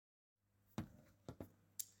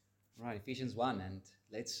All right, Ephesians 1, and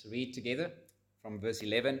let's read together from verse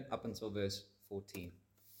 11 up until verse 14.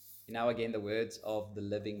 Now again, the words of the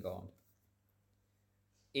living God.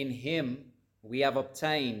 In him we have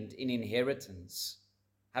obtained an inheritance,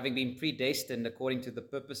 having been predestined according to the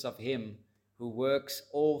purpose of him who works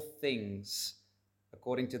all things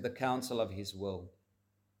according to the counsel of his will,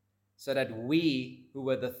 so that we who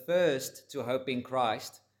were the first to hope in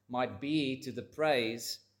Christ might be to the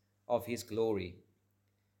praise of his glory.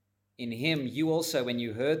 In him you also, when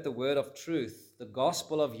you heard the word of truth, the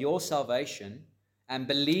gospel of your salvation, and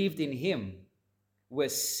believed in him, were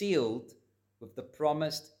sealed with the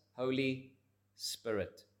promised Holy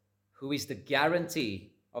Spirit, who is the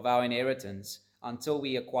guarantee of our inheritance until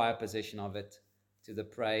we acquire possession of it, to the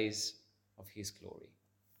praise of his glory.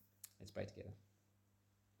 Let's pray together.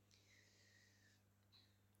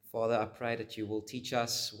 Father, I pray that you will teach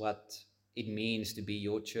us what it means to be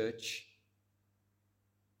your church.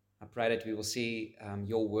 I pray that we will see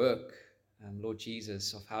your work, Lord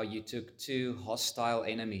Jesus, of how you took two hostile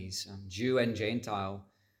enemies, Jew and Gentile,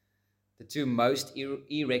 the two most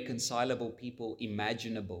irreconcilable people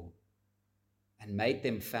imaginable, and made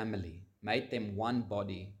them family, made them one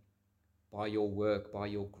body by your work, by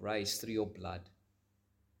your grace, through your blood.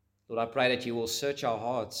 Lord, I pray that you will search our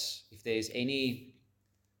hearts. If there's any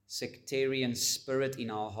sectarian spirit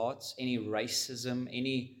in our hearts, any racism,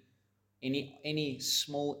 any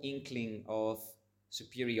small inkling of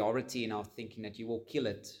superiority in our thinking, that you will kill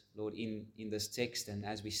it, Lord, in this text and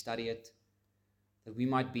as we study it, that we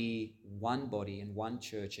might be one body and one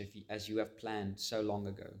church as you have planned so long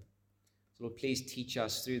ago. So Lord, please teach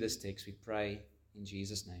us through this text, we pray in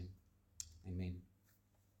Jesus' name. Amen.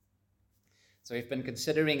 So we've been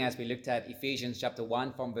considering, as we looked at Ephesians chapter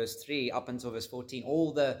 1 from verse 3 up until verse 14,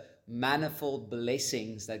 all the manifold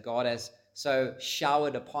blessings that God has so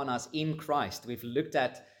showered upon us in Christ. We've looked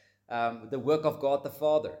at the work of God the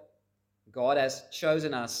Father. God has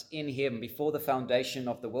chosen us in him before the foundation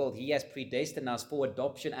of the world. He has predestined us for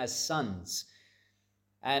adoption as sons.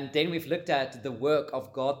 And then we've looked at the work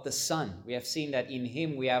of God the Son. We have seen that in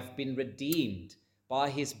him we have been redeemed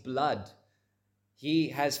by his blood. He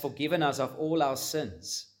has forgiven us of all our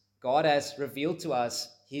sins. God has revealed to us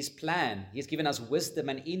his plan. He's given us wisdom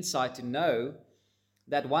and insight to know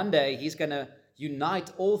that one day he's going to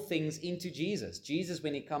unite all things into Jesus. Jesus,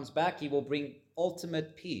 when he comes back, he will bring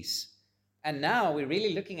ultimate peace. And now we're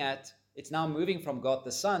really looking at, it's now moving from God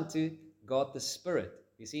the Son to God the Spirit.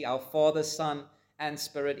 You see, our Father, Son, and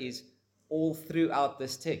Spirit is all throughout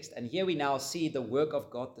this text. And here we now see the work of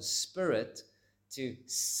God the Spirit to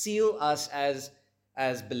seal us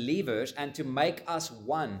as believers and to make us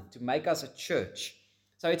one, to make us a church.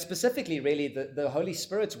 So it's specifically really the Holy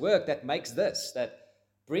Spirit's work that makes this, that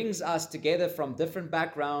brings us together from different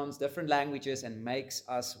backgrounds, different languages, and makes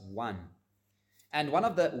us one. And one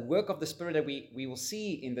of the work of the Spirit that we will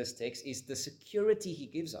see in this text is the security he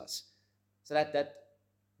gives us. So that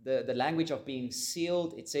the language of being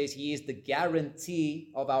sealed, it says he is the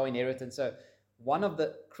guarantee of our inheritance. So one of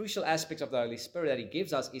the crucial aspects of the Holy Spirit that he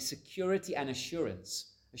gives us is security and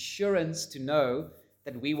assurance. Assurance to know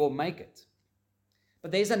that we will make it.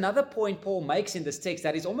 But there's another point Paul makes in this text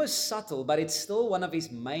that is almost subtle, but it's still one of his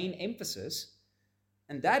main emphasis.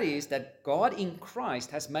 And that is that God in Christ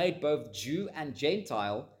has made both Jew and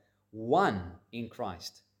Gentile one in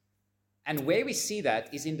Christ. And where we see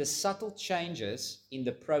that is in the subtle changes in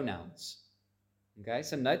the pronouns. Okay,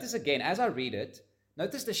 so notice again, as I read it,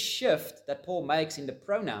 notice the shift that Paul makes in the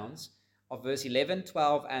pronouns of verse 11,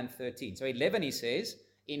 12, and 13. So 11 he says,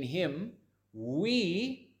 in him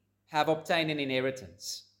we have obtained an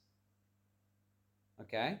inheritance.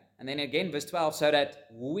 Okay, and then again verse 12, so that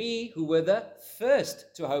we who were the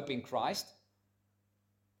first to hope in Christ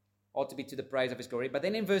ought to be to the praise of his glory. But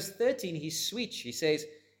then in verse 13 he switches. He says,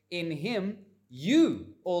 in him you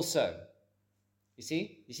also. You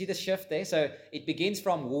see the shift there? So it begins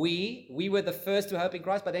from we were the first to hope in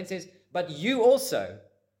Christ, but then it says, but you also.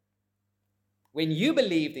 When you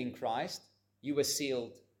believed in Christ, you were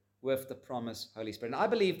sealed with the promised Holy Spirit. And I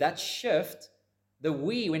believe that shift, the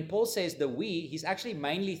we, when Paul says the we, he's actually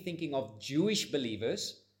mainly thinking of Jewish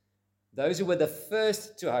believers, those who were the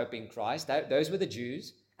first to hope in Christ, those were the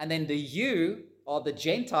Jews, and then the you are the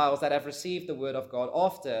Gentiles that have received the word of God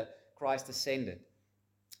after Christ ascended.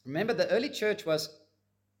 Remember, the early church was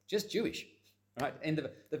just Jewish, right? And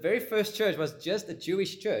the very first church was just a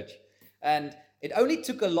Jewish church. And it only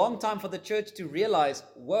took a long time for the church to realize,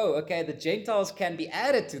 whoa, okay, the Gentiles can be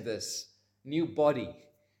added to this new body.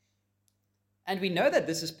 And we know that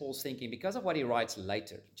this is Paul's thinking because of what he writes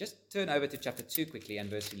later. Just turn over to chapter 2 quickly and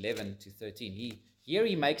verse 11 to 13. Here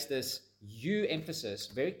he makes this you emphasis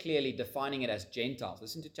very clearly defining it as Gentiles.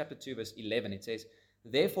 Listen to chapter 2, verse 11. It says,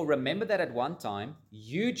 therefore, remember that at one time,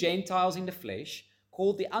 you Gentiles in the flesh,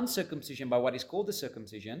 called the uncircumcision by what is called the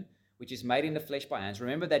circumcision, which is made in the flesh by hands.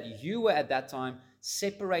 Remember that you were at that time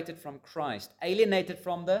separated from Christ, alienated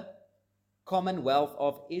from the commonwealth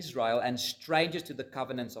of Israel, and strangers to the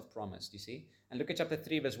covenants of promise. Do you see? And look at chapter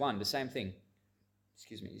 3, verse 1, the same thing.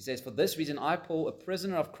 It says, for this reason, I, Paul, a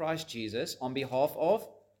prisoner of Christ Jesus, on behalf of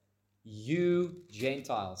you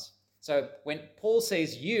Gentiles. So when Paul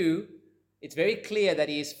says you, it's very clear that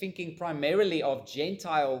he is thinking primarily of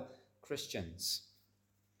Gentile Christians.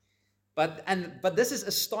 But this is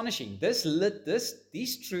astonishing.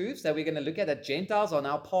 These truths that we're going to look at, that Gentiles are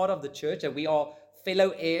now part of the church, that we are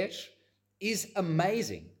fellow heirs, is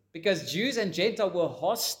amazing. Because Jews and Gentiles were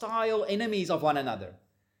hostile enemies of one another.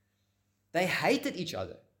 They hated each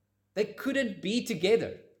other. They couldn't be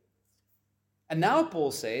together. And now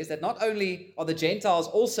Paul says that not only are the Gentiles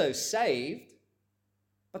also saved,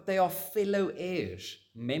 but they are fellow heirs,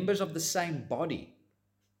 members of the same body.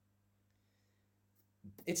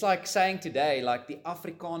 It's like saying today, like the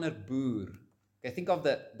Afrikaner boer. Okay, think of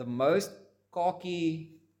the most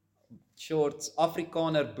khaki shorts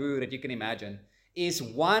Afrikaner boer that you can imagine is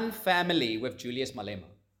one family with Julius Malema,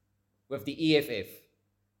 with the EFF.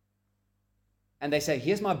 And they say,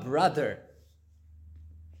 here's my brother.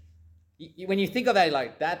 When you think of that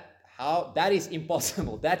like that, that is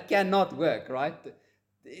impossible. That cannot work, right?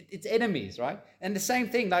 It's enemies, right? And the same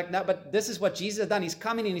thing, like now, but this is what Jesus has done. He's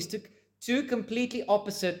come in and he's took two completely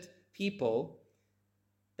opposite people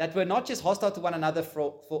that were not just hostile to one another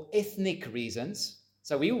for ethnic reasons.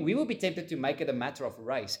 So we will be tempted to make it a matter of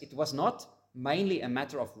race. It was not mainly a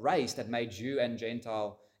matter of race that made Jew and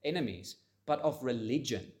Gentile enemies, but of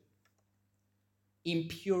religion,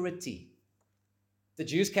 impurity. The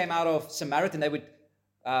Jews came out of Samaria and they would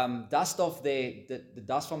dust off the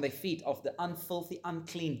dust from their feet of the unfilthy,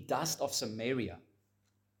 unclean dust of Samaria.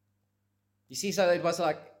 You see, so it was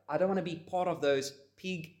like, I don't want to be part of those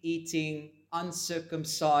pig-eating,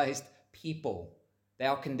 uncircumcised people. They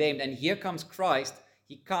are condemned. And here comes Christ.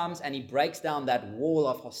 He comes and he breaks down that wall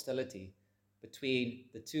of hostility between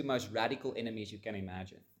the two most radical enemies you can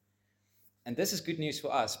imagine. And this is good news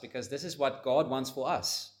for us because this is what God wants for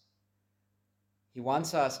us. He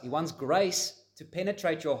wants grace to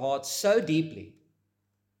penetrate your heart so deeply,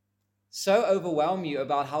 so overwhelm you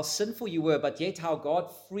about how sinful you were, but yet how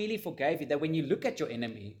God freely forgave you, that when you look at your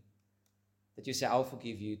enemy, that you say, I'll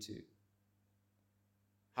forgive you too.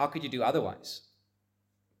 How could you do otherwise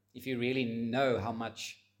if you really know how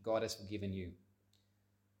much God has forgiven you?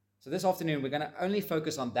 So this afternoon, we're going to only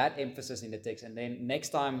focus on that emphasis in the text. And then next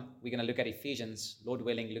time, we're going to look at Ephesians, Lord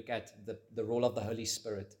willing, look at the role of the Holy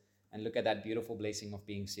Spirit and look at that beautiful blessing of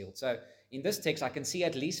being sealed. So in this text, I can see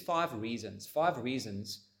at least five reasons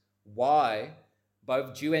why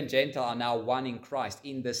both Jew and Gentile are now one in Christ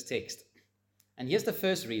in this text. And here's the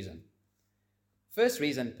first reason. First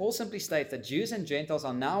reason, Paul simply states that Jews and Gentiles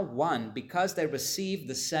are now one because they receive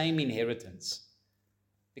the same inheritance.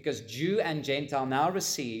 Because Jew and Gentile now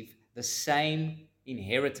receive the same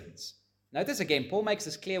inheritance. Notice again, Paul makes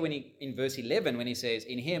this clear in verse 11 when he says,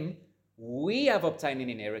 in him we have obtained an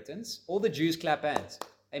inheritance. All the Jews clap hands.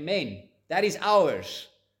 Amen. That is ours.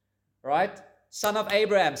 Right? Son of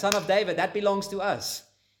Abraham, son of David, that belongs to us.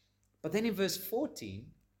 But then in verse 14,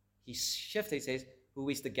 he shifts, he says, who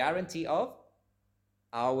is the guarantee of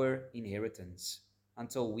our inheritance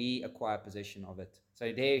until we acquire possession of it.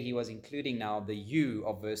 So there he was including now the you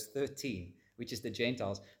of verse 13, which is the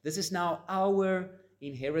Gentiles. This is now our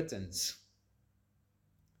inheritance.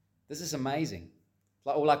 This is amazing.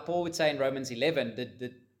 Or like Paul would say in Romans 11,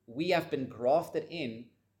 that we have been grafted in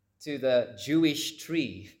to the Jewish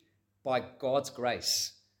tree by God's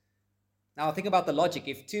grace. Now think about the logic.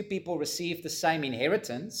 If two people receive the same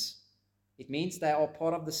inheritance, it means they are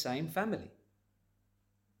part of the same family.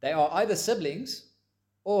 They are either siblings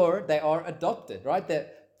or they are adopted, right?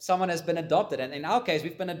 Someone has been adopted. And in our case,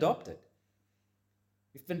 we've been adopted.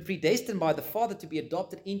 We've been predestined by the Father to be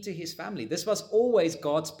adopted into his family. This was always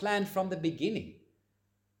God's plan from the beginning.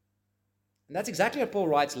 And that's exactly what Paul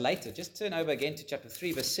writes later. Just turn over again to chapter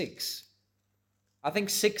 3, verse 6. I think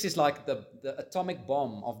 6 is like the atomic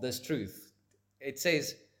bomb of this truth. It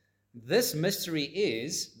says, this mystery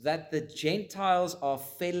is that the Gentiles are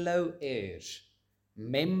fellow heirs,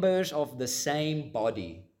 members of the same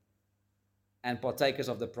body, and partakers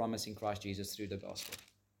of the promise in Christ Jesus through the gospel.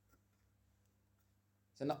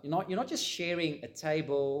 So you're not just sharing a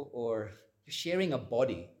table or you're sharing a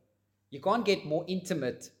body. You can't get more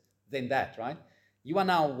intimate than that, right? You are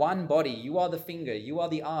now one body. You are the finger. You are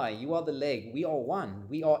the eye. You are the leg. We are one.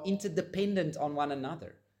 We are interdependent on one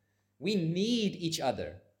another. We need each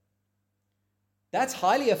other. That's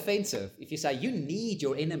highly offensive if you say you need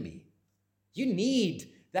your enemy. You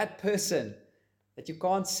need that person that you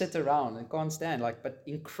can't sit around and can't stand. But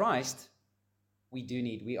in Christ,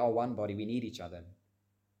 we are one body. We need each other.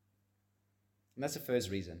 And that's the first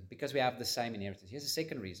reason, because we have the same inheritance. Here's the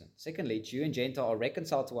second reason. Secondly, Jew and Gentile are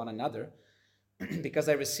reconciled to one another because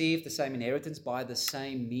they receive the same inheritance by the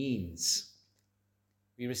same means.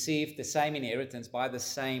 We receive the same inheritance by the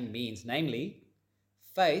same means, namely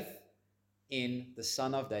faith in the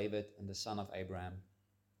Son of David and the Son of Abraham,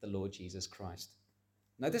 the Lord Jesus Christ.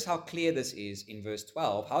 Notice how clear this is in verse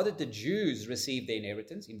 12. How did the Jews receive their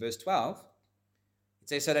inheritance? In verse 12, it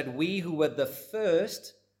says, so that we who were the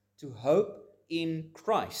first to hope in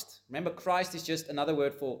Christ. Remember, Christ is just another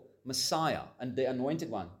word for Messiah, and the anointed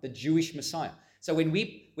one, the Jewish Messiah. So when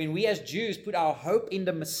we as Jews put our hope in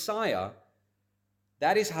the Messiah,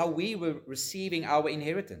 that is how we were receiving our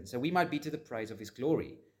inheritance. So we might be to the praise of his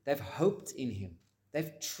glory. They've hoped in him.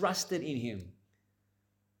 They've trusted in him.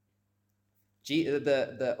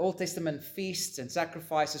 The Old Testament feasts and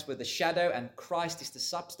sacrifices were the shadow, and Christ is the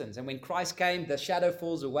substance. And when Christ came, the shadow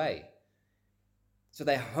falls away. So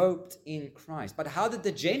they hoped in Christ. But how did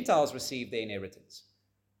the Gentiles receive their inheritance?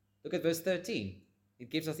 Look at verse 13. It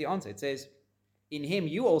gives us the answer. It says, in him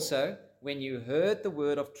you also, when you heard the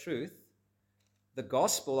word of truth, the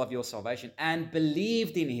gospel of your salvation, and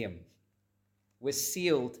believed in him, were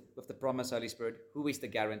sealed with the promised Holy Spirit, who is the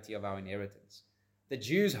guarantee of our inheritance. The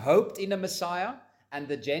Jews hoped in the Messiah, and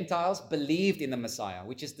the Gentiles believed in the Messiah,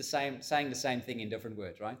 which is saying the same thing in different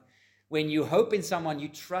words, right? When you hope in someone, you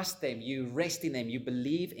trust them, you rest in them, you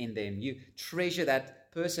believe in them, you treasure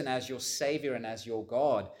that person as your Savior and as your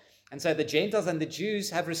God. And so the Gentiles and the Jews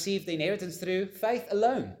have received the inheritance through faith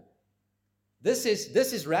alone. This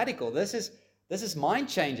is radical. This is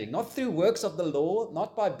mind-changing. Not through works of the law,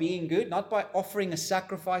 not by being good, not by offering a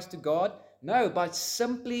sacrifice to God. No, by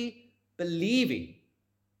simply believing.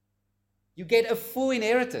 You get a full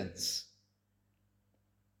inheritance.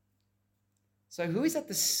 So who is at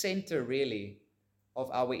the center, really, of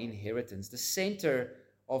our inheritance? The center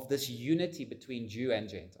of this unity between Jew and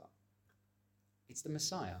Gentile? It's the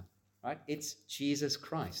Messiah, right? It's Jesus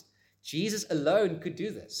Christ. Jesus alone could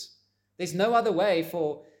do this. There's no other way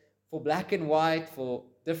for black and white, for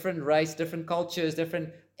different race, different cultures,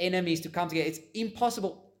 different enemies to come together. It's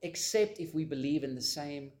impossible except if we believe in the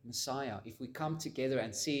same Messiah, if we come together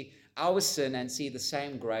and see our sin and see the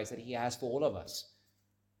same grace that he has for all of us.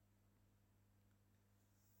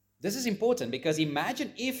 This is important because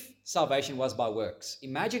imagine if salvation was by works.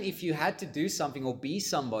 Imagine if you had to do something or be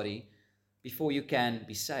somebody before you can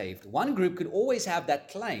be saved. One group could always have that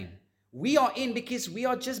claim. We are in because we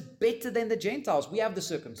are just better than the Gentiles. We have the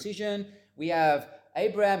circumcision. We have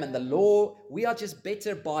Abraham and the law. We are just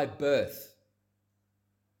better by birth.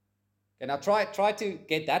 Okay, now try to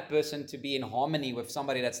get that person to be in harmony with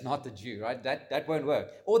somebody that's not the Jew, right? That won't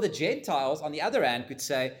work. Or the Gentiles, on the other hand, could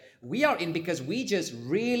say, we are in because we just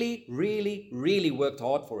really, really, really worked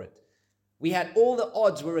hard for it. We had all the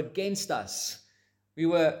odds were against us. We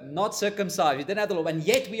were not circumcised. We didn't have the law. And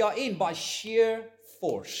yet we are in by sheer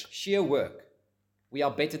force, sheer work. We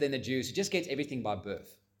are better than the Jews who just get everything by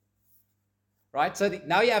birth. Right? So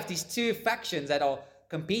now you have these two factions that are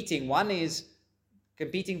competing. One is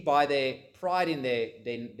competing by their pride in their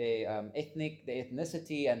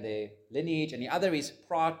ethnicity and their lineage. And the other is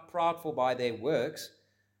proudful by their works.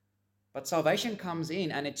 But salvation comes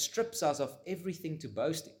in and it strips us of everything to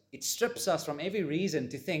boast in. It strips us from every reason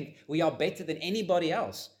to think we are better than anybody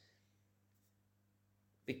else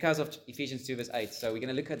because of Ephesians 2 verse 8. So we're going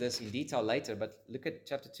to look at this in detail later, but look at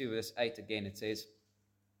chapter 2 verse 8 again. It says,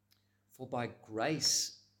 for by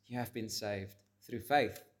grace you have been saved through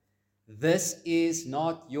faith. This is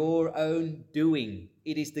not your own doing.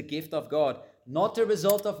 It is the gift of God, not a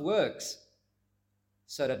result of works,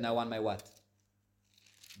 so that no one may what?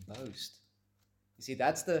 Boast. You see,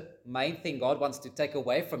 that's the main thing God wants to take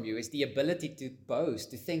away from you, is the ability to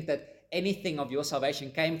boast, to think that anything of your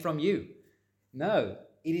salvation came from you. No,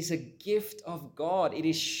 it is a gift of God. It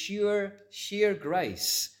is sheer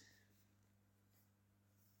grace.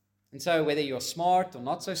 And so whether you're smart or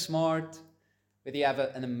not so smart, whether you have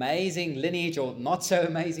an amazing lineage or not so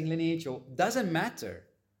amazing lineage, or doesn't matter.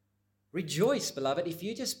 Rejoice, beloved, if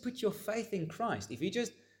you just put your faith in Christ, if you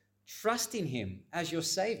just trust in him as your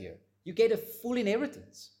Savior, you get a full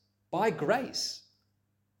inheritance by grace.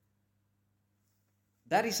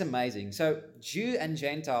 That is amazing. So Jew and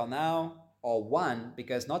Gentile now are one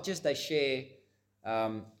because not just they share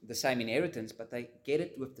the same inheritance, but they get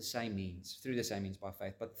it with the same means, through the same means by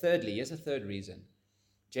faith. But thirdly, here's a third reason.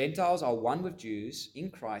 Gentiles are one with Jews in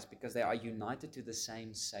Christ because they are united to the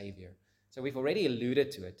same Savior. So we've already alluded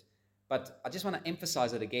to it, but I just want to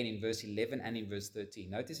emphasize it again in verse 11 and in verse 13.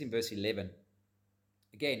 Notice in verse 11,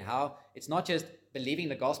 again, how it's not just believing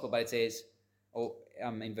the gospel, but it says,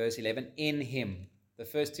 in verse 11, in him. The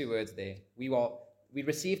first two words there. We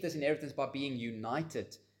receive this inheritance by being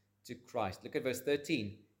united to Christ. Look at verse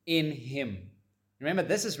 13. In him. Remember,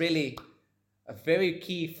 this is really a very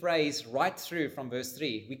key phrase right through from verse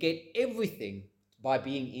 3. We get everything by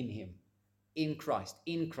being in him. In Christ,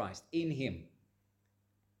 in him.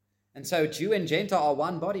 And so Jew and Gentile are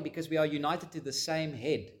one body because we are united to the same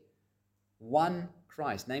head. One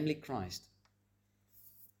Christ, namely Christ.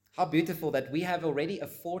 How beautiful that we have already a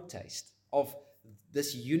foretaste of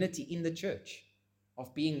this unity in the church,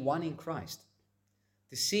 of being one in Christ.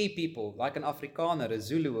 To see people like an Afrikaner, a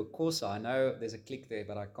Zulu, a Xhosa, I know there's a click there,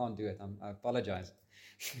 but I can't do it, I apologize.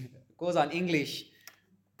 Xhosa in English,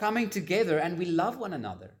 coming together and we love one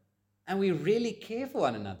another and we really care for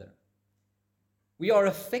one another. We are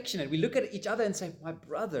affectionate. We look at each other and say, my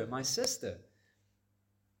brother, my sister.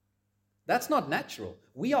 That's not natural.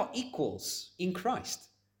 We are equals in Christ.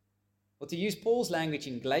 Or to use Paul's language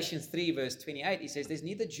in Galatians 3 verse 28, he says, there's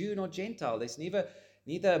neither Jew nor Gentile. There's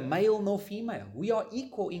neither male nor female. We are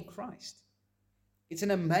equal in Christ. It's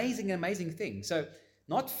an amazing, amazing thing. So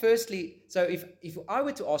if I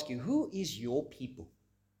were to ask you, who is your people?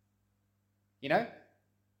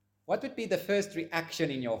 What would be the first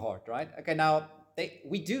reaction in your heart, right? Okay, now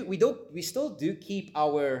we still do keep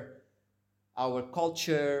our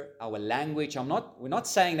culture, our language. We're not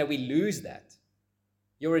saying that we lose that.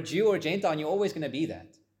 You're a Jew or a Gentile and you're always going to be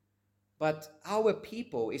that. But our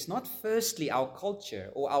people is not firstly our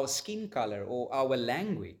culture or our skin color or our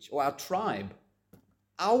language or our tribe.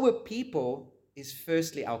 Our people is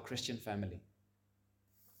firstly our Christian family.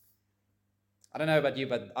 I don't know about you,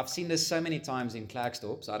 but I've seen this so many times in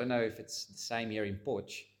Klerksdorp, so I don't know if it's the same here in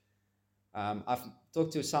Potch. I've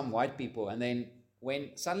talked to some white people, and then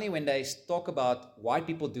when they talk about white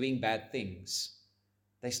people doing bad things,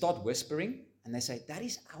 they start whispering, and they say, that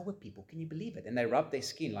is our people. Can you believe it? And they rub their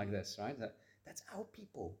skin like this, right? That's our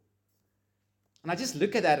people. And I just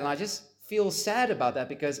look at that, and I just feel sad about that,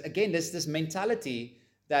 because, again, there's this mentality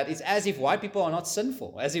that it's as if white people are not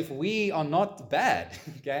sinful, as if we are not bad,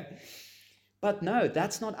 okay? But no,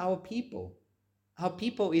 that's not our people. Our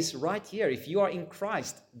people is right here. If you are in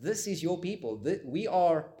Christ, this is your people. We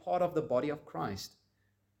are part of the body of Christ.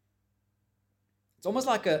 It's almost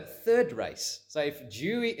like a third race. So if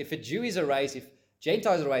a Jew is a race, if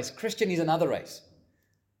Gentile is a race, Christian is another race.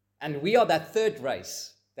 And we are that third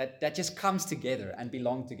race that just comes together and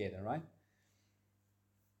belong together, right?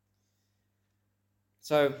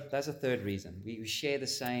 So that's a third reason. We share the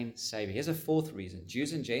same Savior. Here's a fourth reason.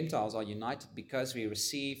 Jews and Gentiles are united because we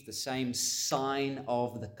receive the same sign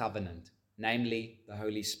of the covenant, namely the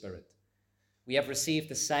Holy Spirit. We have received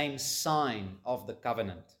the same sign of the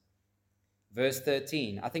covenant. Verse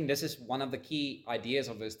 13, I think this is one of the key ideas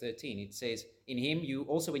of verse 13. It says, in him you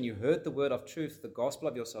also, when you heard the word of truth, the gospel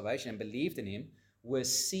of your salvation, and believed in him, were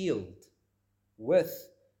sealed with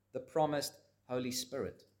the promised Holy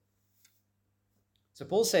Spirit. So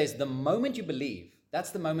Paul says, the moment you believe,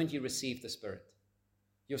 that's the moment you receive the Spirit.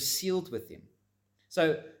 You're sealed with him.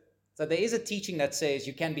 So there is a teaching that says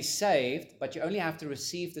you can be saved, but you only have to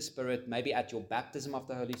receive the Spirit maybe at your baptism of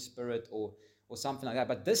the Holy Spirit or something like that.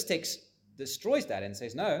 But this text destroys that and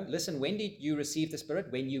says, no, listen, when did you receive the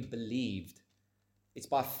Spirit? When you believed. It's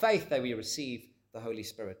by faith that we receive the Holy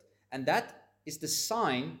Spirit. And that is the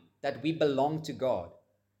sign that we belong to God.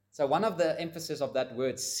 So one of the emphasis of that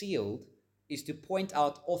word sealed is to point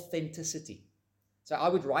out authenticity. So I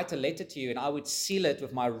would write a letter to you and I would seal it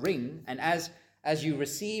with my ring. And as you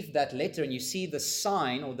receive that letter and you see the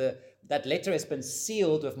sign or that letter has been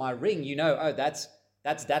sealed with my ring, you know, oh, that's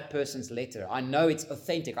that person's letter. I know it's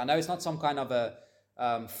authentic. I know it's not some kind of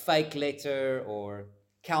a fake letter or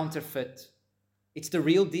counterfeit. It's the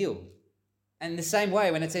real deal. And in the same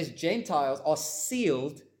way, when it says Gentiles are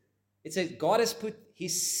sealed, it says God has put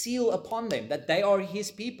his seal upon them, that they are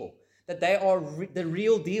his people, that they are the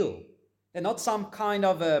real deal. They're not some kind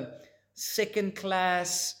of a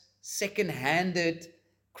second-class, second-handed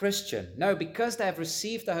Christian. No, because they have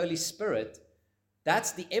received the Holy Spirit,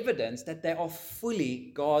 that's the evidence that they are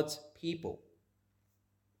fully God's people.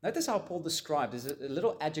 Notice how Paul describes, there's a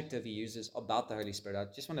little adjective he uses about the Holy Spirit.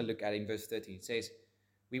 I just want to look at it in verse 13. It says,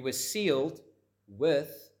 we were sealed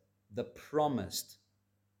with the promised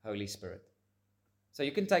Holy Spirit. So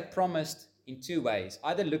you can take promised in two ways,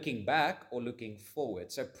 either looking back or looking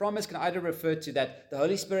forward. So promise can either refer to that the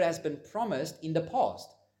Holy Spirit has been promised in the past,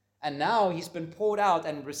 and now he's been poured out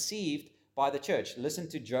and received by the church. Listen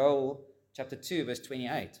to Joel chapter 2, verse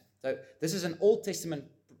 28. So this is an Old Testament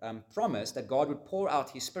promise that God would pour out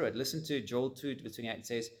his Spirit. Listen to Joel 2, verse 28. It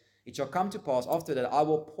says, "It shall come to pass after that I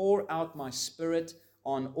will pour out my Spirit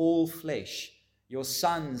on all flesh. Your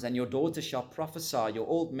sons and your daughters shall prophesy, your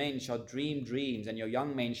old men shall dream dreams, and your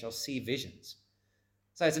young men shall see visions."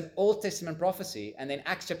 So it's an Old Testament prophecy, and then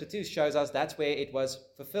Acts chapter 2 shows us that's where it was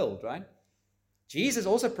fulfilled, right? Jesus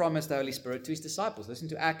also promised the Holy Spirit to his disciples. Listen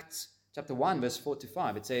to Acts chapter 1, verse 4 to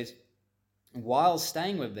 5. It says, "While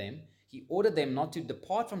staying with them, he ordered them not to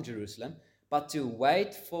depart from Jerusalem, but to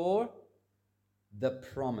wait for the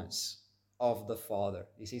promise of the Father."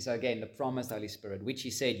 You see, so again, the promised Holy Spirit, which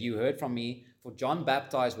he said, "You heard from me, for John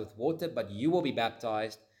baptized with water, but you will be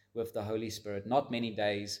baptized with the Holy Spirit not many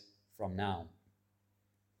days from now."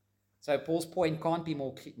 So Paul's point can't be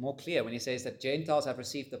more clear when he says that Gentiles have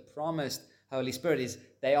received the promised Holy Spirit. Is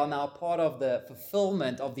they are now part of the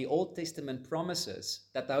fulfillment of the Old Testament promises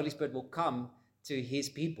that the Holy Spirit will come to his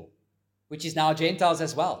people, which is now Gentiles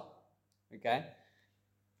as well. Okay?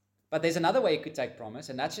 But there's another way you could take promise,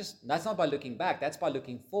 and that's not by looking back, that's by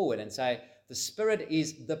looking forward and say the Spirit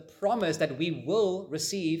is the promise that we will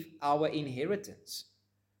receive our inheritance,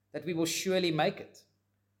 that we will surely make it.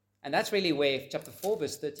 And that's really where chapter 4,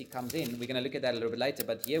 verse 30 comes in. We're going to look at that a little bit later,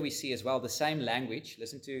 but here we see as well the same language.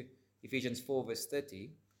 Listen to Ephesians 4, verse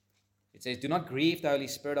 30. It says, "Do not grieve the Holy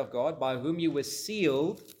Spirit of God, by whom you were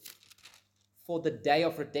sealed for the day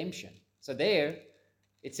of redemption." So there,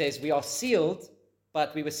 it says we are sealed,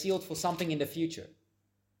 but we were sealed for something in the future,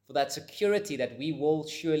 for that security that we will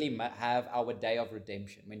surely have our day of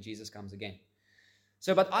redemption when Jesus comes again.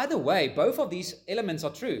 So, but either way, both of these elements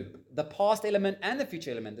are true. The past element and the future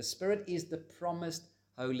element. The Spirit is the promised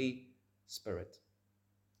Holy Spirit.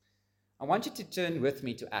 I want you to turn with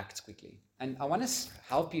me to Acts quickly. And I want to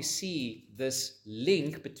help you see this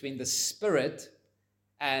link between the Spirit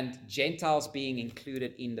and Gentiles being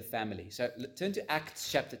included in the family. So turn to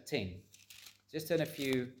Acts chapter 10. Just turn a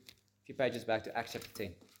few pages back to Acts chapter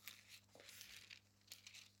 10.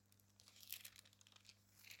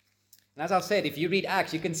 And as I've said, if you read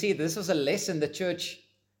Acts, you can see this was a lesson the church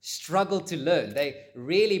struggled to learn. They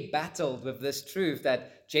really battled with this truth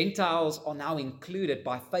that Gentiles are now included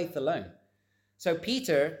by faith alone. So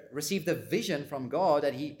Peter received a vision from God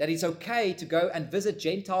that it's okay to go and visit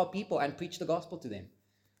Gentile people and preach the gospel to them.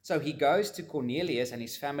 So he goes to Cornelius and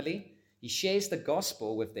his family. He shares the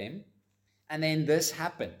gospel with them. And then this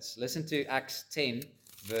happens. Listen to Acts 10,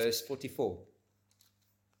 verse 44.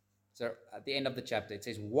 So at the end of the chapter, it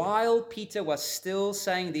says, "While Peter was still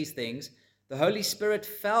saying these things, the Holy Spirit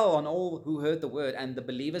fell on all who heard the word, and the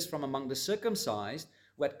believers from among the circumcised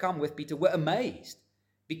who had come with Peter were amazed,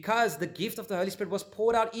 because the gift of the Holy Spirit was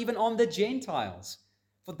poured out even on the Gentiles,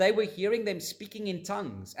 for they were hearing them speaking in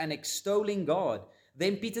tongues and extolling God.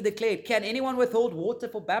 Then Peter declared, 'Can anyone withhold water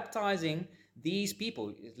for baptizing these people?'"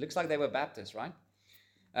 It looks like they were Baptists, right?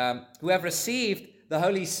 "Who have received the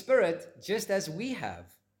Holy Spirit just as we have."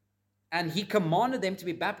 And he commanded them to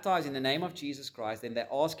be baptized in the name of Jesus Christ. Then they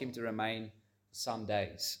asked him to remain some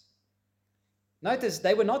days. Notice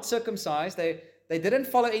they were not circumcised. They didn't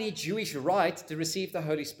follow any Jewish rite to receive the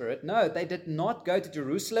Holy Spirit. No, they did not go to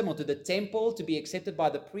Jerusalem or to the temple to be accepted by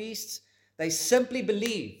the priests. They simply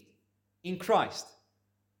believed in Christ.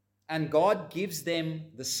 And God gives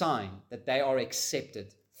them the sign that they are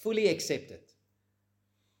accepted, fully accepted.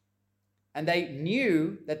 And they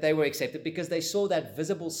knew that they were accepted because they saw that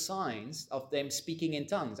visible signs of them speaking in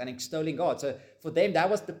tongues and extolling God. So for them, that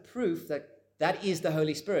was the proof that is the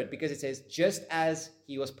Holy Spirit, because it says, just as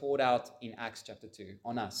he was poured out in Acts chapter 2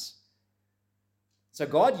 on us. So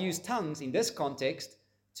God used tongues in this context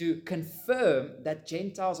to confirm that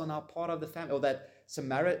Gentiles are now part of the family, or that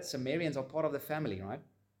Samaritans are part of the family, right?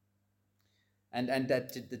 And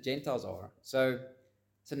that the Gentiles are. So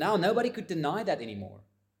now nobody could deny that anymore.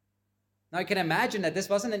 Now you can imagine that this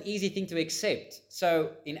wasn't an easy thing to accept.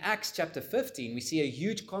 So in Acts chapter 15, we see a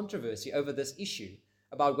huge controversy over this issue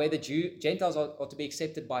about whether Gentiles are to be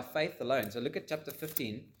accepted by faith alone. So look at chapter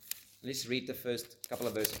 15. Let's read the first couple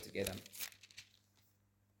of verses together.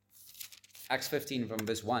 Acts 15 from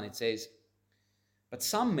verse 1, it says, "But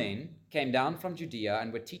some men came down from Judea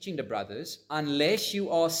and were teaching the brothers, 'Unless you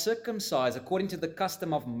are circumcised according to the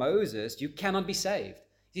custom of Moses, you cannot be saved.'"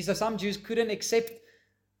 See, so some Jews couldn't accept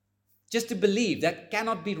just to believe. That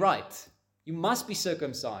cannot be right. You must be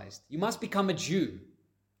circumcised. You must become a Jew.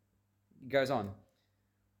 It goes on.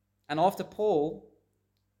 And after Paul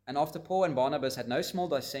And after Paul and Barnabas had no small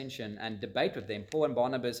dissension and debate with them, Paul and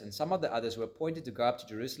Barnabas and some of the others were appointed to go up to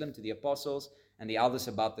Jerusalem to the apostles and the elders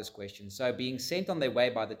about this question. So being sent on their way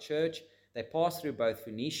by the church, they passed through both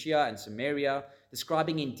Phoenicia and Samaria,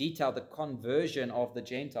 describing in detail the conversion of the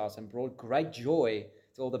Gentiles, and brought great joy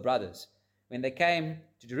to all the brothers. When they came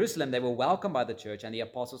to Jerusalem, they were welcomed by the church and the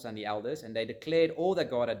apostles and the elders, and they declared all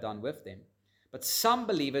that God had done with them. But some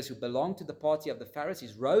believers who belonged to the party of the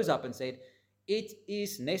Pharisees rose up and said, "It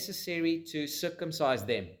is necessary to circumcise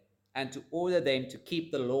them and to order them to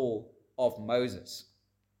keep the law of Moses."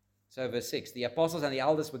 So verse 6, the apostles and the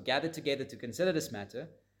elders were gathered together to consider this matter.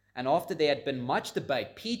 And after there had been much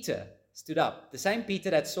debate, Peter stood up. The same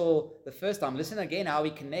Peter that saw the first time. Listen again how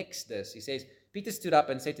he connects this. He says, Peter stood up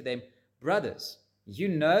and said to them, "Brothers, you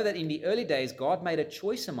know that in the early days God made a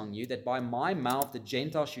choice among you that by my mouth the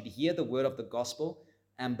Gentiles should hear the word of the gospel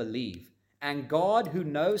and believe. And God, who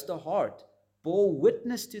knows the heart, bore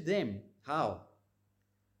witness to them." How?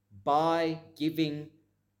 By giving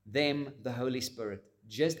them the Holy Spirit,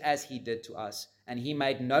 just as he did to us. And he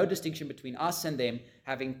made no distinction between us and them,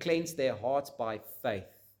 having cleansed their hearts by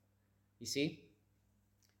faith. You see?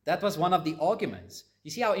 That was one of the arguments.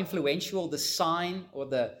 You see how influential the sign or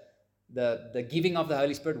the giving of the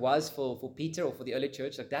Holy Spirit was for Peter or for the early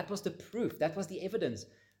church? Like, that was the proof. That was the evidence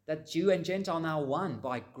that Jew and Gentile now one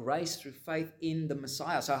by grace through faith in the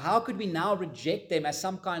Messiah. So how could we now reject them as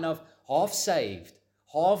some kind of half-saved,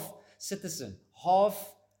 half-citizen,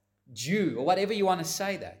 half-Jew, or whatever you want to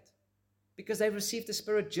say that? Because they received the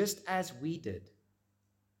Spirit just as we did.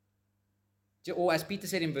 Or as Peter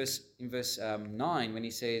said in verse 9, when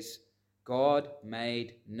he says, God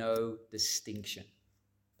made no distinction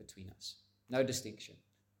between us. No distinction.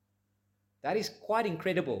 That is quite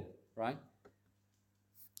incredible, right?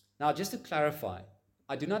 Now, just to clarify,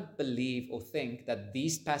 I do not believe or think that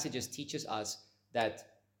these passages teaches us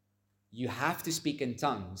that you have to speak in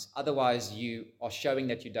tongues, otherwise you are showing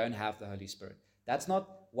that you don't have the Holy Spirit. That's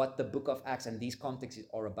not what the book of Acts and these contexts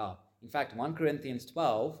are about. In fact, 1 Corinthians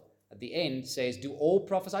 12 at the end says, do all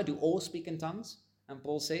prophesy? Do all speak in tongues? And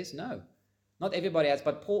Paul says, no. Not everybody has,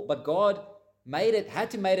 but God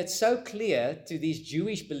had to make it so clear to these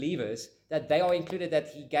Jewish believers that they are included, that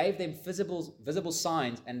he gave them visible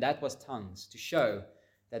signs, and that was tongues, to show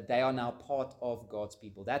that they are now part of God's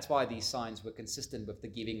people. That's why these signs were consistent with the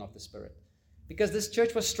giving of the Spirit. Because this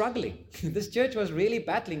church was struggling. This church was really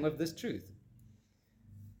battling with this truth.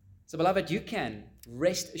 So, beloved, you can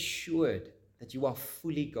rest assured that you are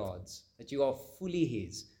fully God's, that you are fully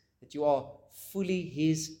His, that you are fully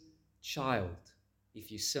His child if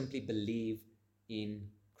you simply believe in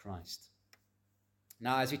Christ.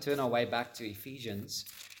 Now, as we turn our way back to Ephesians,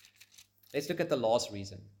 let's look at the last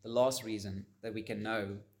reason that we can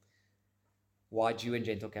know why Jew and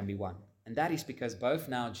Gentile can be one. And that is because both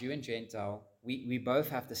now, Jew and Gentile, we both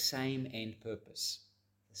have the same end purpose.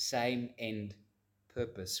 The same end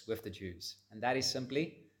purpose with the Jews. And that is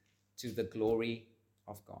simply to the glory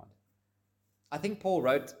of God. I think Paul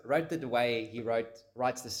wrote it the way he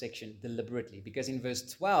writes this section deliberately. Because in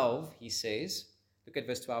verse 12, he says, look at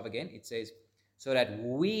verse 12 again, it says, so that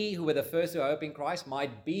we who were the first to hope in Christ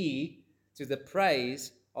might be to the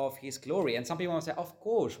praise of His glory. And some people want to say, of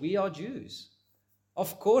course, we are Jews.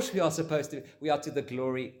 Of course we are to the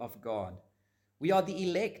glory of God. We are the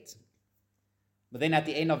elect. But then at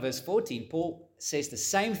the end of verse 14, Paul says the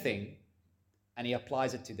same thing, and he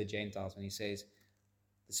applies it to the Gentiles when he says,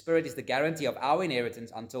 the Spirit is the guarantee of our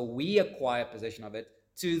inheritance until we acquire possession of it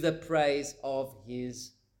to the praise of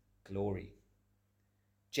His glory.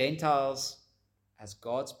 Gentiles, as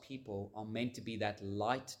God's people, are meant to be that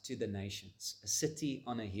light to the nations, a city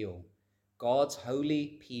on a hill, God's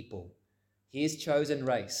holy people, His chosen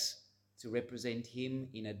race, to represent Him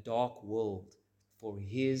in a dark world for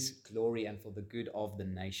His glory and for the good of the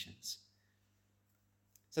nations.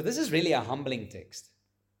 So this is really a humbling text.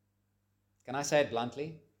 Can I say it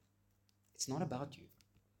bluntly? It's not about you.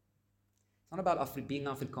 It's not about being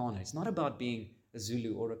Afrikaner. It's not about being a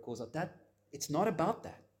Zulu or a Xhosa. It's not about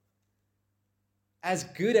that. As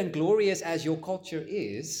good and glorious as your culture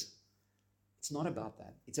is, it's not about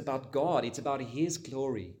that. It's about God. It's about His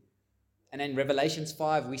glory. And in Revelations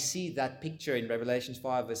 5, we see that picture in Revelations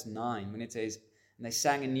 5 verse 9 when it says, and they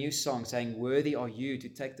sang a new song saying, worthy are you to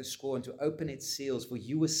take the scroll and to open its seals, for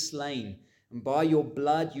you were slain, and by your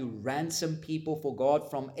blood you ransomed people for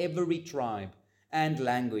God from every tribe and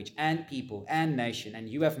language and people and nation, and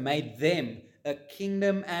you have made them a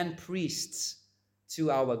kingdom and priests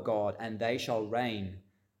to our God, and they shall reign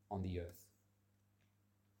on the earth.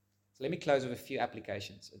 So let me close with a few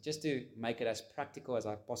applications, just to make it as practical as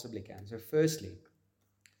I possibly can. So firstly,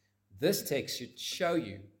 this text should show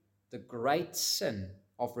you the great sin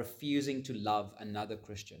of refusing to love another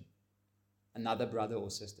Christian, another brother or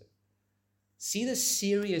sister. See the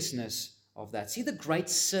seriousness of that. See the great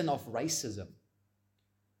sin of racism.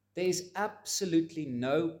 There is absolutely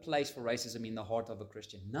no place for racism in the heart of a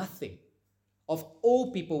Christian. Nothing. Of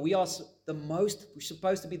all people, we're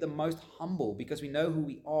supposed to be the most humble because we know who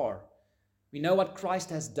we are. We know what Christ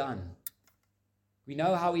has done. We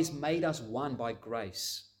know how He's made us one by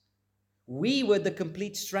grace. We were the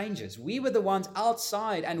complete strangers. We were the ones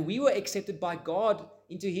outside, and we were accepted by God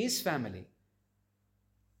into His family.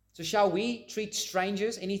 So shall we treat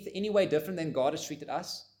strangers any way different than God has treated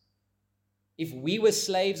us? If we were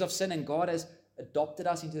slaves of sin and God has adopted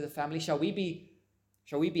us into the family, shall we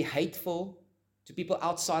be hateful to people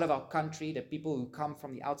outside of our country, the people who come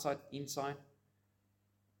from the outside inside?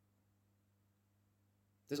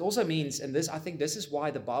 This also means, and I think this is why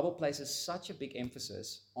the Bible places such a big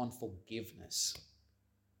emphasis on forgiveness,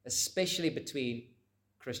 especially between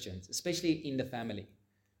Christians, especially in the family.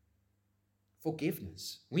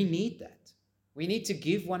 Forgiveness. We need that. We need to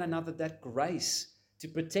give one another that grace to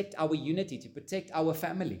protect our unity, to protect our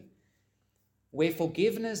family. Where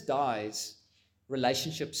forgiveness dies,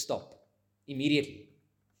 relationships stop immediately.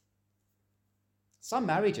 Some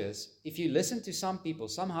marriages, if you listen to some people,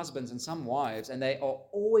 some husbands and some wives, and they are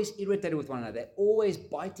always irritated with one another, they're always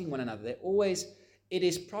biting one another, it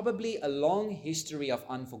is probably a long history of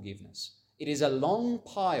unforgiveness. It is a long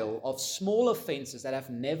pile of small offenses that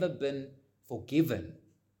have never been forgiven.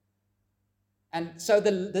 And so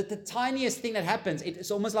the tiniest thing that happens,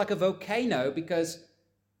 it's almost like a volcano because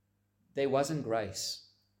there wasn't grace.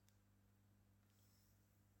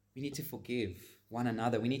 We need to forgive one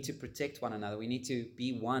another. We need to protect one another. We need to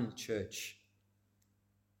be one church.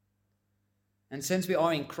 And since we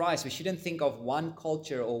are in Christ, we shouldn't think of one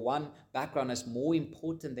culture or one background as more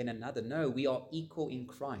important than another. No, we are equal in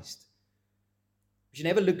Christ. We should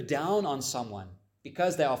never look down on someone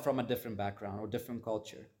because they are from a different background or different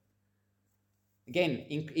culture. Again,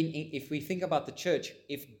 if we think about the church,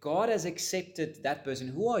 if God has accepted that person,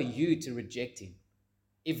 who are you to reject him?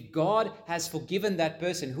 If God has forgiven that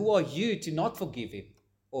person, who are you to not forgive him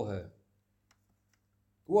or her?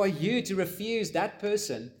 Who are you to refuse that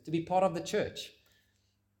person to be part of the church?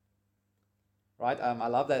 Right? I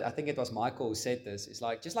love that. I think it was Michael who said this. It's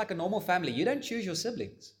like, just like a normal family, you don't choose your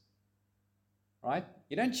siblings. Right?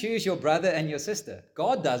 You don't choose your brother and your sister.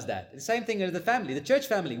 God does that. The same thing with the family, the church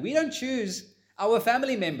family. We don't choose our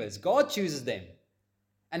family members. God chooses them.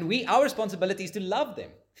 And our responsibility is to love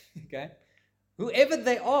them. Okay? Whoever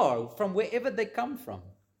they are, from wherever they come from.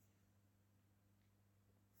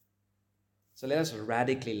 So let us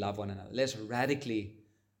radically love one another. Let us radically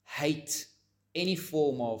hate any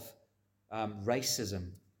form of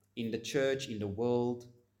racism in the church, in the world,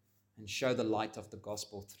 and show the light of the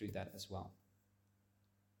gospel through that as well.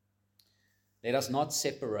 Let us not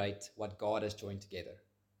separate what God has joined together.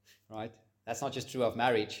 Right? That's not just true of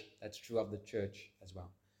marriage, that's true of the church as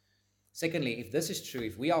well. Secondly, if this is true,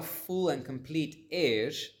 if we are full and complete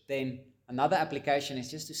heirs, then another application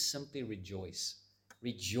is just to simply rejoice.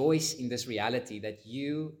 Rejoice in this reality that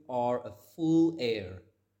you are a full heir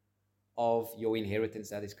of your inheritance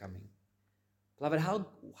that is coming. Beloved,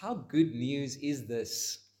 how good news is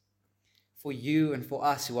this for you and for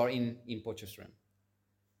us who are in Potchefstroom?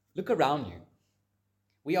 Look around you.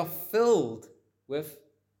 We are filled with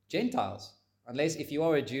Gentiles. Unless if you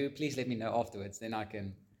are a Jew, please let me know afterwards. Then I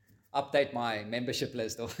can update my membership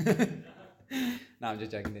list. No, I'm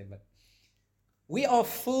just joking there. But we are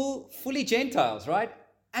fully Gentiles, right?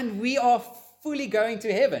 And we are fully going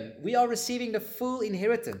to heaven. We are receiving the full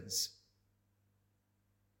inheritance.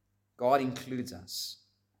 God includes us.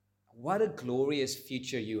 What a glorious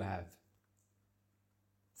future you have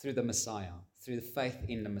through the Messiah, through the faith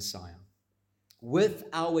in the Messiah. With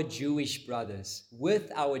our Jewish brothers,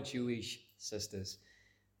 with our Jewish sisters,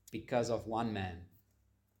 because of one man,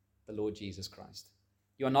 the Lord Jesus Christ.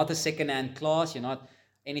 You are not a second-hand class. You're not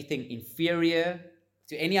anything inferior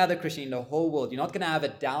to any other Christian in the whole world. You're not going to have a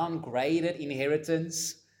downgraded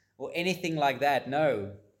inheritance or anything like that.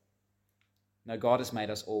 No. No, God has made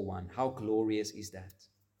us all one. How glorious is that?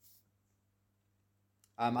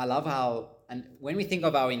 I love how, and when we think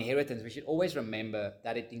of our inheritance, we should always remember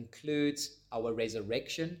that it includes our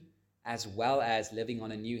resurrection as well as living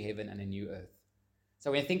on a new heaven and a new earth.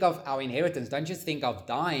 So when you think of our inheritance, don't just think of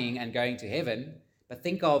dying and going to heaven, but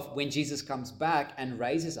think of when Jesus comes back and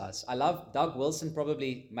raises us. I love, Doug Wilson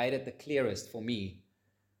probably made it the clearest for me.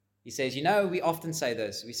 He says, we often say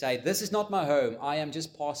this. We say, this is not my home. I am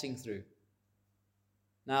just passing through.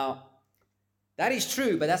 Now, that is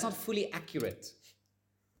true, but that's not fully accurate.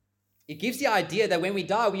 It gives the idea that when we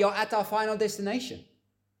die, we are at our final destination.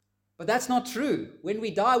 But that's not true. When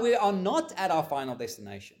we die, we are not at our final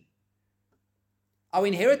destination. Our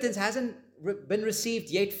inheritance hasn't been received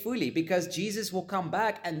yet fully, because Jesus will come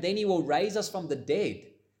back and then he will raise us from the dead.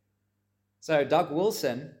 So Doug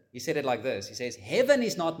Wilson, he said it like this. He says, heaven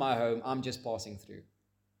is not my home, I'm just passing through.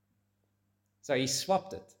 So he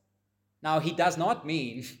swapped it. Now, he does not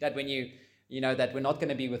mean that when that we're not going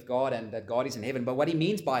to be with God and that God is in heaven. But what he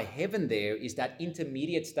means by heaven there is that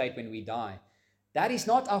intermediate state when we die. That is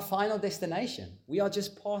not our final destination. We are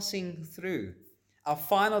just passing through. Our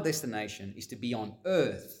final destination is to be on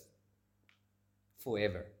earth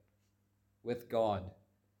forever with God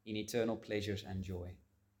in eternal pleasures and joy.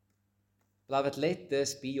 Beloved, let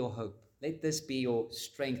this be your hope. Let this be your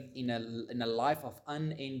strength in a life of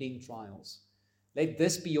unending trials. Let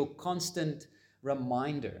this be your constant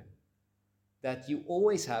reminder that you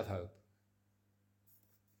always have hope,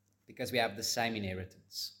 because we have the same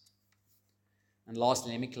inheritance. And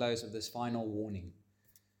lastly, let me close with this final warning.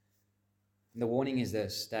 And the warning is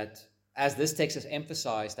this, that as this text has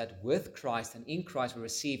emphasized, that with Christ and in Christ we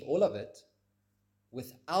receive all of it,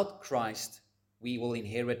 without Christ we will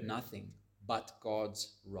inherit nothing but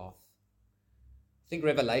God's wrath. I think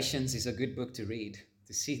Revelations is a good book to read,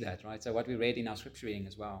 to see that, right? So what we read in our scripture reading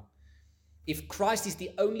as well. If Christ is the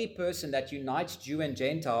only person that unites Jew and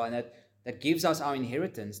Gentile and that gives us our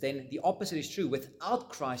inheritance, then the opposite is true. Without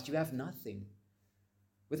Christ, you have nothing.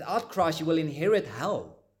 Without Christ, you will inherit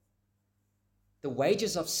hell. The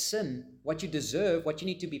wages of sin, what you deserve, what you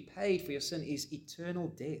need to be paid for your sin, is eternal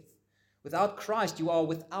death. Without Christ, you are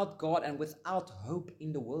without God and without hope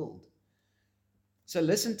in the world. So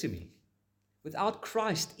listen to me. Without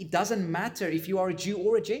Christ, it doesn't matter if you are a Jew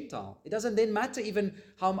or a Gentile. It doesn't then matter even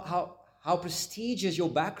how prestigious your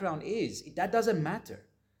background is. That doesn't matter.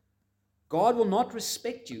 God will not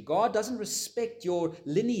respect you. God doesn't respect your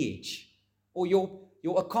lineage or your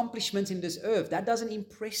accomplishments in this earth. That doesn't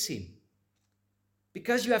impress him,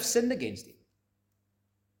 because you have sinned against him.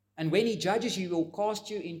 And when he judges you, he will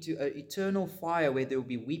cast you into an eternal fire where there will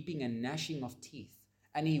be weeping and gnashing of teeth.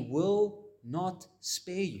 And he will not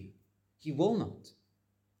spare you. He will not.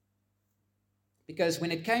 Because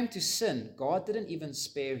when it came to sin, God didn't even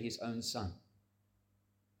spare his own son.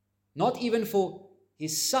 Not even for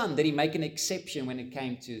his son did he make an exception when it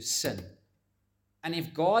came to sin. And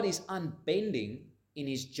if God is unbending in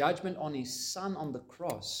his judgment on his son on the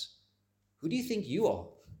cross, who do you think you are?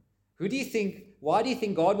 Why do you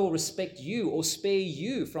think God will respect you or spare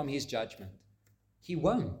you from his judgment? He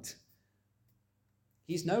won't.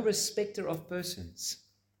 He's no respecter of persons.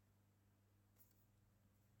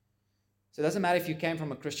 So it doesn't matter if you came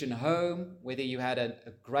from a Christian home, whether you had a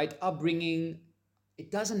great upbringing.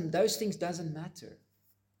 Those things doesn't matter.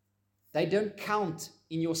 They don't count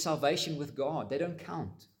in your salvation with God. They don't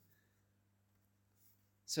count.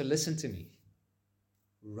 So listen to me.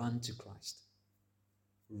 Run to Christ.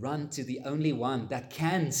 Run to the only one that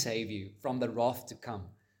can save you from the wrath to come.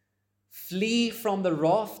 Flee from the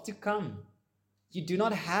wrath to come. You do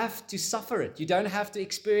not have to suffer it. You don't have to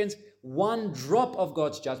experience one drop of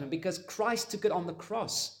God's judgment, because Christ took it on the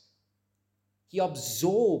cross. He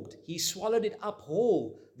absorbed, he swallowed it up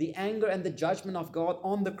whole, the anger and the judgment of God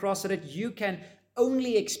on the cross, so that you can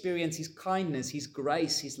only experience his kindness, his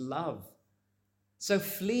grace, his love. So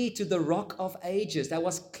flee to the rock of ages that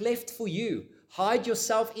was cleft for you. Hide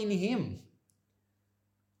yourself in him.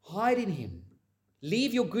 Hide in him.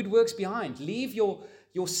 Leave your good works behind. Leave your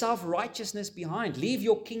self-righteousness behind. Leave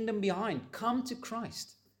your kingdom behind. Come to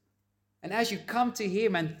Christ. And as you come to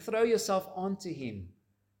him and throw yourself onto him,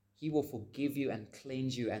 he will forgive you and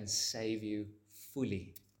cleanse you and save you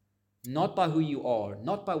fully. Not by who you are,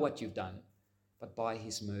 not by what you've done, but by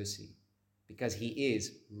his mercy, because he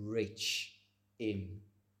is rich in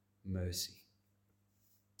mercy.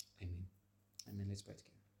 Amen. Amen. Let's pray together.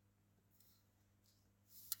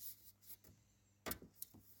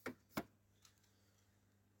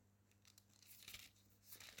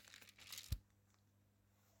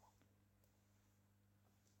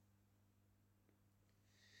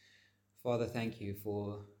 Father, thank you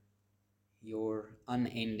for your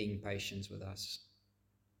unending patience with us.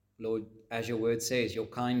 Lord, as your word says, your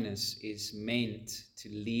kindness is meant to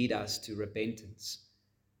lead us to repentance.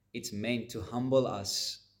 It's meant to humble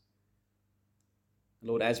us.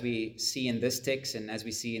 Lord, as we see in this text and as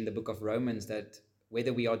we see in the book of Romans, that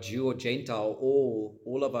whether we are Jew or Gentile,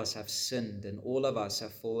 all of us have sinned and all of us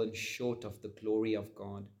have fallen short of the glory of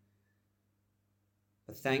God.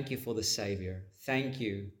 But thank you for the Savior. Thank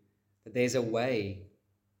you that there's a way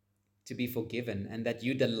to be forgiven and that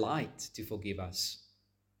you delight to forgive us.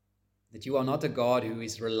 that you are not a God who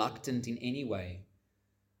is reluctant in any way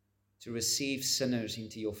to receive sinners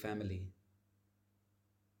into your family.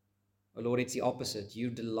 Oh Lord, it's the opposite. You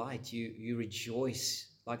delight, you rejoice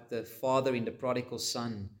like the father in the prodigal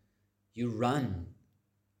son. You run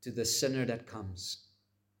to the sinner that comes.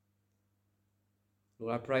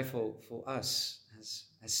 Lord, I pray for us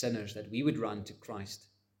as sinners that we would run to Christ.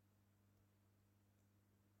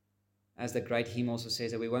 As the great hymn also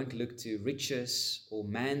says, that we won't look to riches or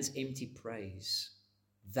man's empty praise.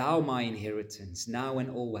 Thou my inheritance, now and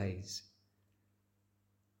always.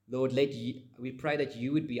 Lord, we pray that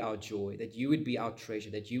you would be our joy, that you would be our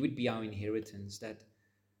treasure, that you would be our inheritance,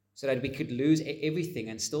 so that we could lose everything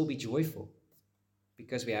and still be joyful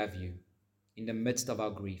because we have you in the midst of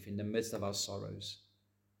our grief, in the midst of our sorrows.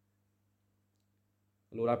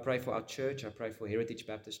 Lord, I pray for our church. I pray for Heritage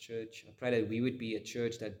Baptist Church. I pray that we would be a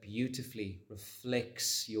church that beautifully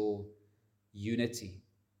reflects your unity.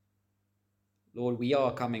 Lord, we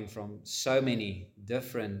are coming from so many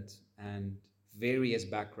different and various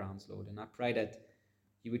backgrounds, Lord, and I pray that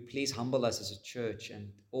you would please humble us as a church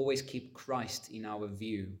and always keep Christ in our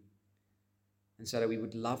view, and so that we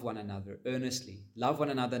would love one another earnestly, love one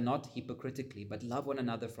another not hypocritically, but love one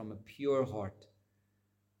another from a pure heart,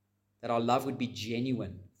 that our love would be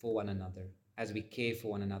genuine for one another as we care for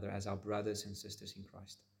one another as our brothers and sisters in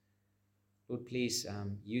Christ. Lord, please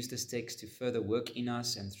use this text to further work in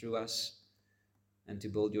us and through us and to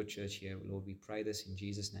build your church here. Lord, we pray this in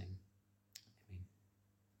Jesus' name.